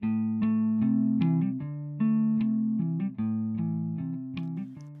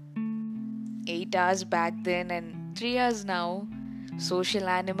8 hours back then and 3 hours now. Social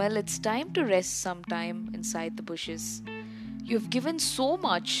animal, it's time to rest sometime inside the bushes. You've given so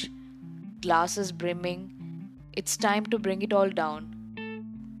much, glasses brimming. It's time to bring it all down.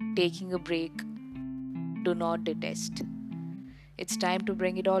 Taking a break, do not detest. It's time to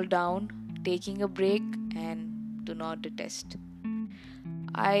bring it all down, taking a break, and do not detest.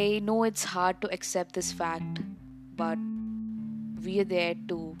 I know it's hard to accept this fact, but we are there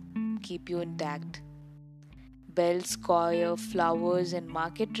to keep you intact. Bells, choir, flowers, and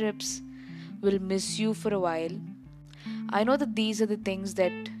market trips will miss you for a while. I know that these are the things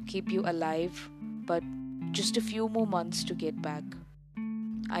that keep you alive, but just a few more months to get back.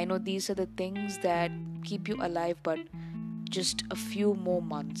 I know these are the things that keep you alive, but just a few more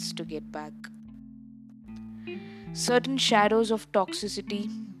months to get back. Certain shadows of toxicity,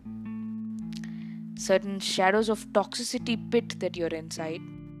 certain shadows of toxicity pit that you're inside.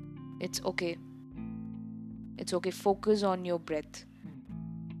 It's okay. It's okay. Focus on your breath.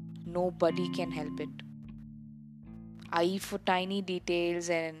 Nobody can help it. Eye for tiny details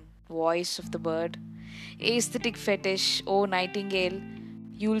and voice of the bird. Aesthetic fetish, oh nightingale,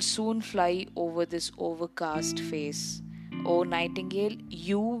 you'll soon fly over this overcast face. Oh nightingale,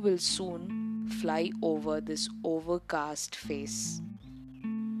 you will soon fly over this overcast face.